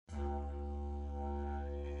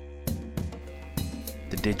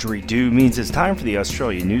didgeridoo means it's time for the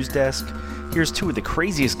Australia News Desk. Here's two of the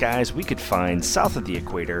craziest guys we could find south of the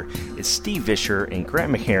equator. It's Steve Vischer and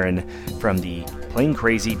Grant McHerron from the Plain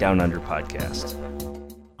Crazy Down Under podcast.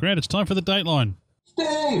 Grant, it's time for the Dateline.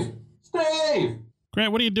 Steve!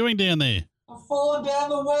 Grant, what are you doing down there? I've fallen down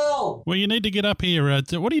the well. Well, you need to get up here.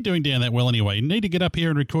 What are you doing down that well anyway? You need to get up here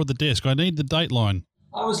and record the desk. I need the Dateline.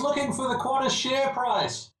 I was looking for the Qantas share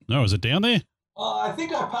price. Oh, is it down there? I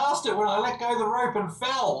think I passed it when I let go of the rope and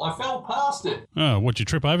fell. I fell past it. Oh, what, you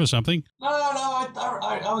trip over something? No,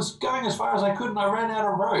 I was going as far as I could and I ran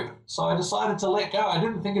out of rope. So I decided to let go. I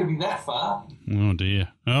didn't think it'd be that far. Oh, dear.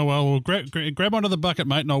 Oh, well, grab onto the bucket,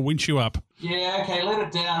 mate, and I'll winch you up. Yeah, okay, let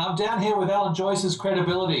it down. I'm down here with Alan Joyce's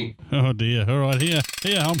credibility. Oh, dear. All right, here,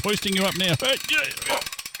 I'm hoisting you up now.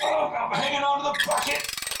 Oh, I'm hanging on to the bucket.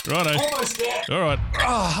 Righto. Almost there. All right.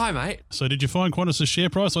 Oh, hi, mate. So did you find Qantas' share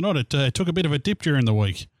price or not? It took a bit of a dip during the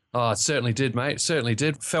week. Oh, it certainly did, mate. Certainly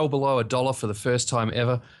did. Fell below $1 for the first time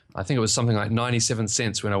ever. I think it was something like 97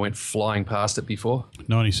 cents when I went flying past it before.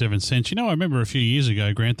 97 cents. You know, I remember a few years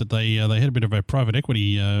ago, Grant, that they had a bit of a private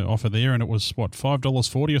equity offer there, and it was, what,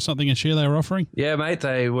 $5.40 or something a share they were offering? Yeah, mate.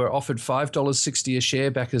 They were offered $5.60 a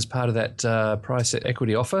share back as part of that price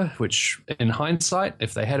equity offer, which, in hindsight,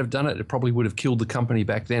 if they had have done it, it probably would have killed the company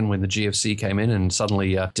back then when the GFC came in and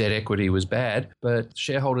suddenly debt equity was bad. But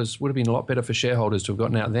shareholders would have been a lot better for shareholders to have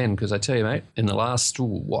gotten out then, because I tell you, mate, in the last,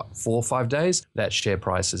 4 or 5 days, that share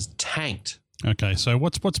price has tanked. Okay, so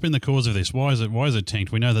what's been the cause of this? Why is it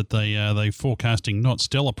tanked? We know that they're forecasting not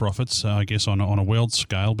stellar profits, I guess, on a world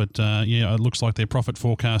scale, but it looks like their profit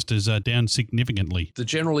forecast is down significantly. The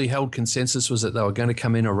generally held consensus was that they were going to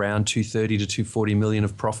come in around 230 to 240 million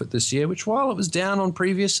of profit this year, which, while it was down on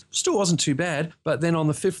previous, still wasn't too bad. But then on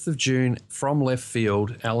the 5th of June, from left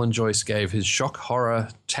field, Alan Joyce gave his shock horror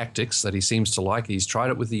tactics that he seems to like. He's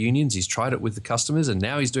tried it with the unions, he's tried it with the customers, and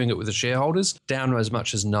now he's doing it with the shareholders, down as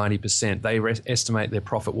much as 90%. They estimate their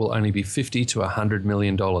profit will only be $50 to $100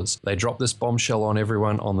 million. They dropped this bombshell on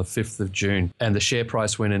everyone on the 5th of June, and the share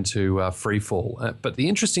price went into free fall. But the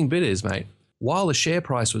interesting bit is, mate, while the share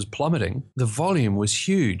price was plummeting, the volume was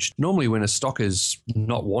huge. Normally when a stock is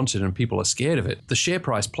not wanted and people are scared of it, the share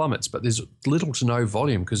price plummets, but there's little to no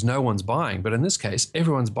volume because no one's buying. But in this case,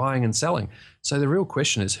 everyone's buying and selling. So the real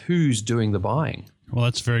question is, who's doing the buying? Well,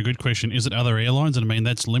 that's a very good question. Is it other airlines? And I mean,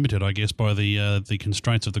 that's limited, I guess, by the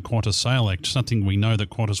constraints of the Qantas Sale Act, something we know that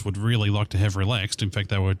Qantas would really like to have relaxed. In fact,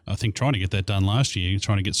 they were, I think, trying to get that done last year,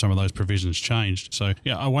 trying to get some of those provisions changed. So,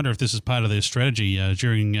 yeah, I wonder if this is part of their strategy.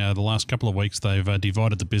 During the last couple of weeks, they've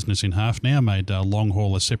divided the business in half now, made long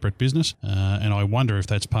haul a separate business. And I wonder if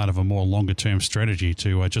that's part of a more longer-term strategy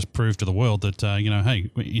to just prove to the world that, hey,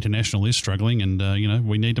 international is struggling and,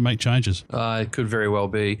 we need to make changes. It could very well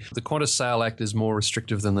be. The Qantas Sale Act is more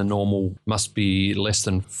restrictive than the normal, must be less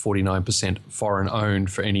than 49% foreign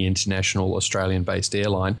owned for any international Australian-based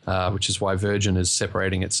airline, which is why Virgin is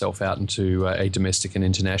separating itself out into a domestic and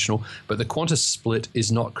international. But the Qantas split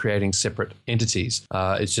is not creating separate entities.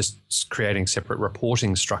 It's just creating separate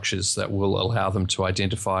reporting structures that will allow them to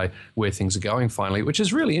identify where things are going finally, which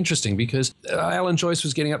is really interesting because Alan Joyce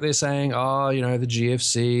was getting up there saying, the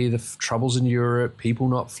GFC, the troubles in Europe, people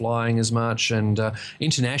not flying as much, and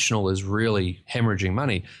international is really hemorrhaging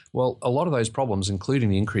money. Well, a lot of those problems, including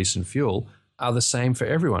the increase in fuel, are the same for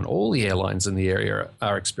everyone. All the airlines in the area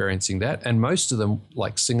are experiencing that, and most of them,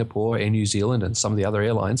 like Singapore, Air New Zealand, and some of the other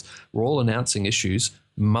airlines, were all announcing issues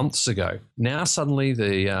months ago. Now suddenly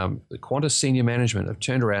the Qantas senior management have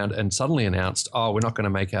turned around and suddenly announced, we're not going to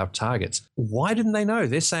make our targets. Why didn't they know?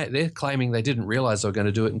 They're claiming they didn't realize they were going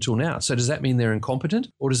to do it until now. So does that mean they're incompetent,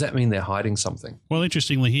 or does that mean they're hiding something? Well,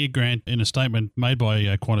 interestingly here, Grant, in a statement made by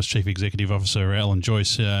Qantas Chief Executive Officer Alan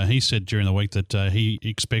Joyce, he said during the week that he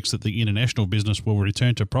expects that the international business will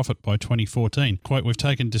return to profit by 2014. Quote, "We've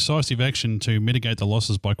taken decisive action to mitigate the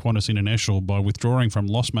losses by Qantas International by withdrawing from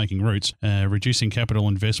loss-making routes, reducing capital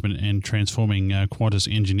investment and transforming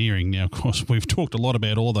Qantas engineering." Now, of course, we've talked a lot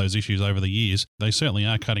about all those issues over the years. They certainly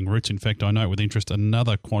are cutting routes. In fact, I note with interest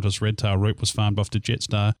another Qantas red tail route was farmed off to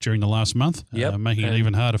Jetstar during the last month, making it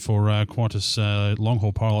even harder for Qantas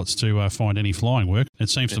long-haul pilots to find any flying work. It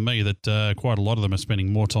seems to me that quite a lot of them are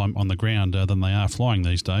spending more time on the ground than they are flying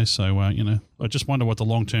these days. So, I just wonder what the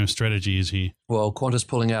long-term strategy is here. Well, Qantas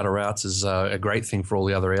pulling out of routes is a great thing for all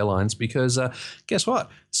the other airlines because guess what?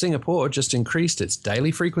 Singapore just increased its daily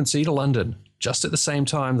frequency to London just at the same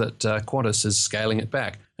time that Qantas is scaling it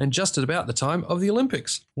back. and just at about the time of the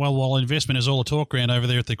Olympics. Well, while investment is all the talk around over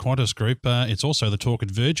there at the Qantas Group, it's also the talk at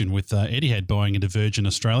Virgin with Etihad buying into Virgin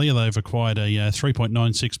Australia. They've acquired a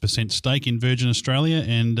 3.96% stake in Virgin Australia,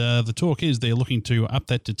 and the talk is they're looking to up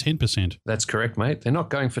that to 10%. That's correct, mate. They're not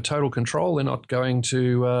going for total control. They're not going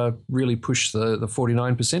to really push the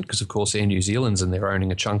 49% because, of course, Air New Zealand's and they're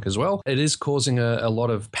owning a chunk as well. It is causing a lot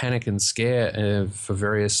of panic and scare for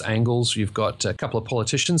various angles. You've got a couple of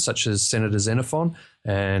politicians such as Senator Xenophon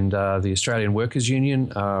and the Australian Workers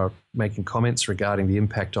Union are making comments regarding the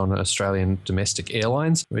impact on Australian domestic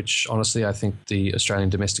airlines, which honestly I think the Australian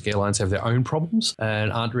domestic airlines have their own problems and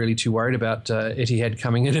aren't really too worried about Etihad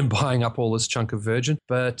coming in and buying up all this chunk of Virgin.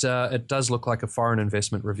 But it does look like a Foreign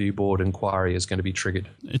Investment Review Board inquiry is going to be triggered.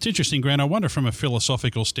 It's interesting, Grant. I wonder from a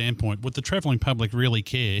philosophical standpoint, would the travelling public really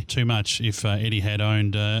care too much if Etihad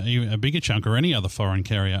owned a bigger chunk or any other foreign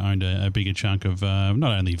carrier owned a bigger chunk of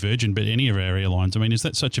not only Virgin but any of our airlines? I mean, is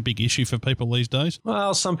that such a big issue for people these days?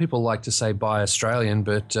 Well, some people like to say buy Australian,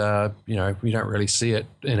 but we don't really see it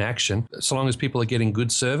in action. So long as people are getting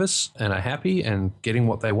good service and are happy and getting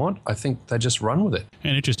what they want, I think they just run with it.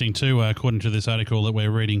 And interesting too, according to this article that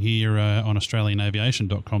we're reading here on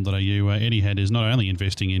australianaviation.com.au, Etihad is not only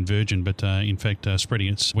investing in Virgin, but in fact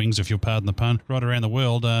spreading its wings, if you'll pardon the pun, right around the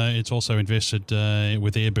world. It's also invested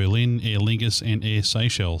with Air Berlin, Aer Lingus and Air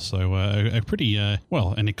Seychelles. So a pretty,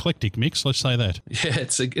 an eclectic mix, let's say that. Yeah,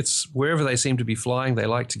 it's wherever they seem to be flying, they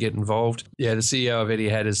like to get involved. Yeah, the CEO of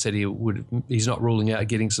Etihad has said he's not ruling out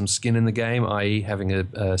getting some skin in the game, i.e. having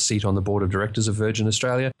a seat on the board of directors of Virgin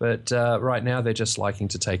Australia. But right now, they're just liking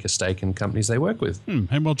to take a stake in companies they work with.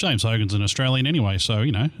 And well, James Hogan's an Australian anyway, so,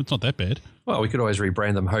 it's not that bad. Well, we could always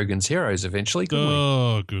rebrand them Hogan's Heroes eventually, couldn't we?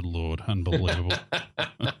 Oh, good Lord. Unbelievable.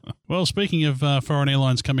 Well, speaking of foreign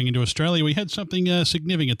airlines coming into Australia, we had something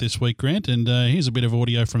significant this week, Grant, and here's a bit of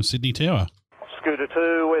audio from Sydney Tower. Scooter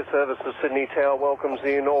 2, Air Services Sydney Tower welcomes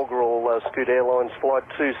the inaugural Scoot Airlines flight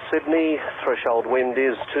to Sydney. Threshold wind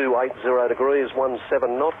is 280 degrees,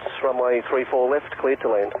 17 knots, runway 34 left, cleared to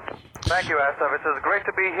land. Thank you, Air Services. Great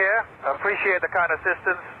to be here. Appreciate the kind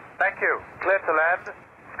assistance. Thank you. Clear to land.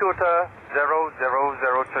 Scooter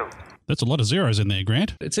 0002. That's a lot of zeros in there,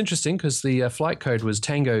 Grant. It's interesting because the flight code was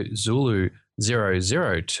Tango Zulu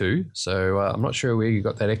 002, so I'm not sure where you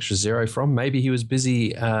got that extra zero from. Maybe he was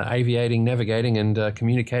busy aviating, navigating, and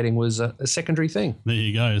communicating was a secondary thing. There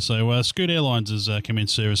you go. So Scoot Airlines has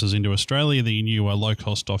commenced services into Australia, the new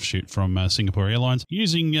low-cost offshoot from Singapore Airlines,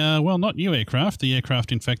 using, not new aircraft. The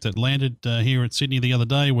aircraft, in fact, that landed here at Sydney the other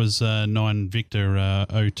day was 9 Victor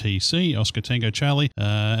OTC, Oscar Tango Charlie,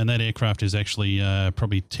 and that aircraft is actually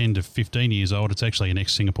probably 10 to 15 years old. It's actually an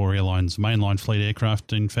ex-Singapore Airlines mainline fleet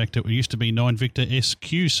aircraft. In fact, it used to be 9 Victor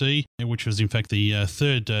SQC, which was in fact the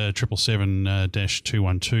third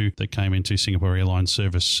 777-212 that came into Singapore Airlines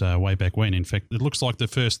service way back when. In fact, it looks like the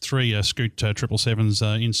first three Scoot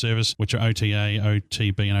 777s in service, which are OTA,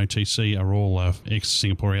 OTB and OTC, are all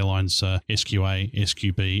ex-Singapore Airlines SQA,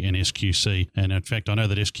 SQB and SQC. And in fact, I know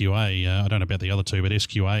that SQA, I don't know about the other two, but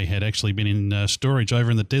SQA had actually been in storage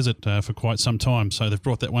over in the desert for quite some time, so they've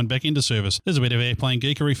brought that one back into service. There's a bit of airplane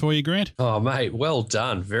geekery for you, Grant. Oh, mate, well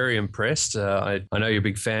done. Very impressed. I know you're a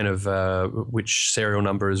big fan of which serial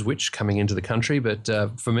number is which coming into the country, but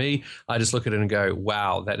for me, I just look at it and go,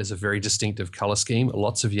 wow, that is a very distinctive colour scheme,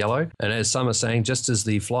 lots of yellow. And as some are saying, just as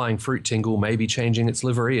the flying fruit tingle may be changing its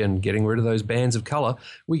livery and getting rid of those bands of colour,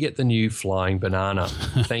 we get the new flying banana.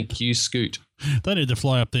 Thank you, Scoot. They need to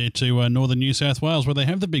fly up there to northern New South Wales where they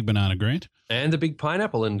have the big banana, Grant. And the big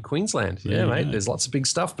pineapple in Queensland. Yeah, mate, there's lots of big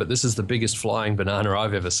stuff, but this is the biggest flying banana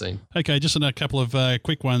I've ever seen. Okay, just a couple of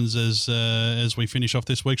quick ones as we finish off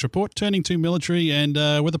this week's report. Turning to military, and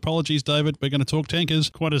with apologies, David, we're going to talk tankers.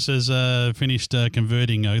 Qantas has finished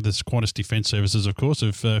converting, this Qantas Defence Services, of course,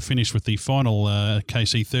 have finished with the final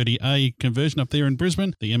KC30A conversion up there in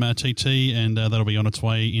Brisbane, the MRTT, and that'll be on its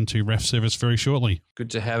way into RAAF service very shortly.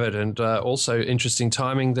 Good to have it, and also interesting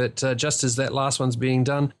timing that just as that last one's being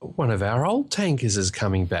done, one of our old tankers is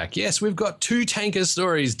coming back. Yes, we've got two tanker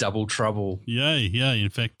stories, double trouble. Yay. In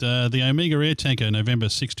fact, the Omega Air tanker November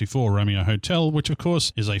 624 Romeo Hotel, which of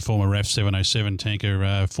course is a former RAAF 707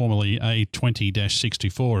 tanker, formerly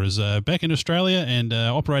A20-624, is back in Australia and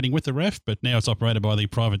operating with the RAAF, but now it's operated by the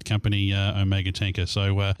private company Omega Tanker.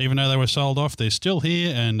 So even though they were sold off, they're still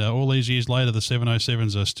here, and all these years later, the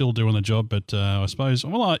 707s are still doing the job. But I suppose,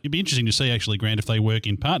 it'd be interesting to see actually, Grant, if they work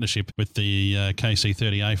in partnership with the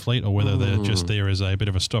KC30A fleet or whether they're just there as a bit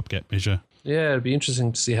of a stopgap measure. Yeah, it'd be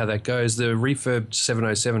interesting to see how that goes. The refurbed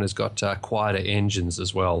 707 has got quieter engines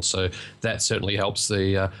as well, so that certainly helps.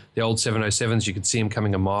 The old 707s, you could see them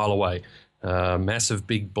coming a mile away. massive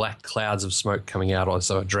big black clouds of smoke coming out as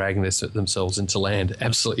they were dragging themselves into land.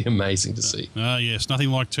 Absolutely amazing to see. Yes, nothing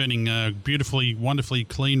like turning beautifully, wonderfully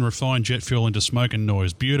clean, refined jet fuel into smoke and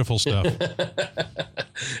noise. Beautiful stuff.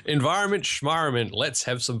 Environment, schmarment, let's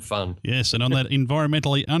have some fun. Yes, and on that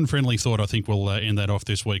environmentally unfriendly thought, I think we'll end that off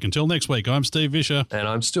this week. Until next week, I'm Steve Vischer. And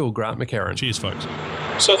I'm still Grant McHerron. Cheers, folks.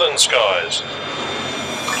 Southern Skies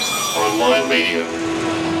Online Media.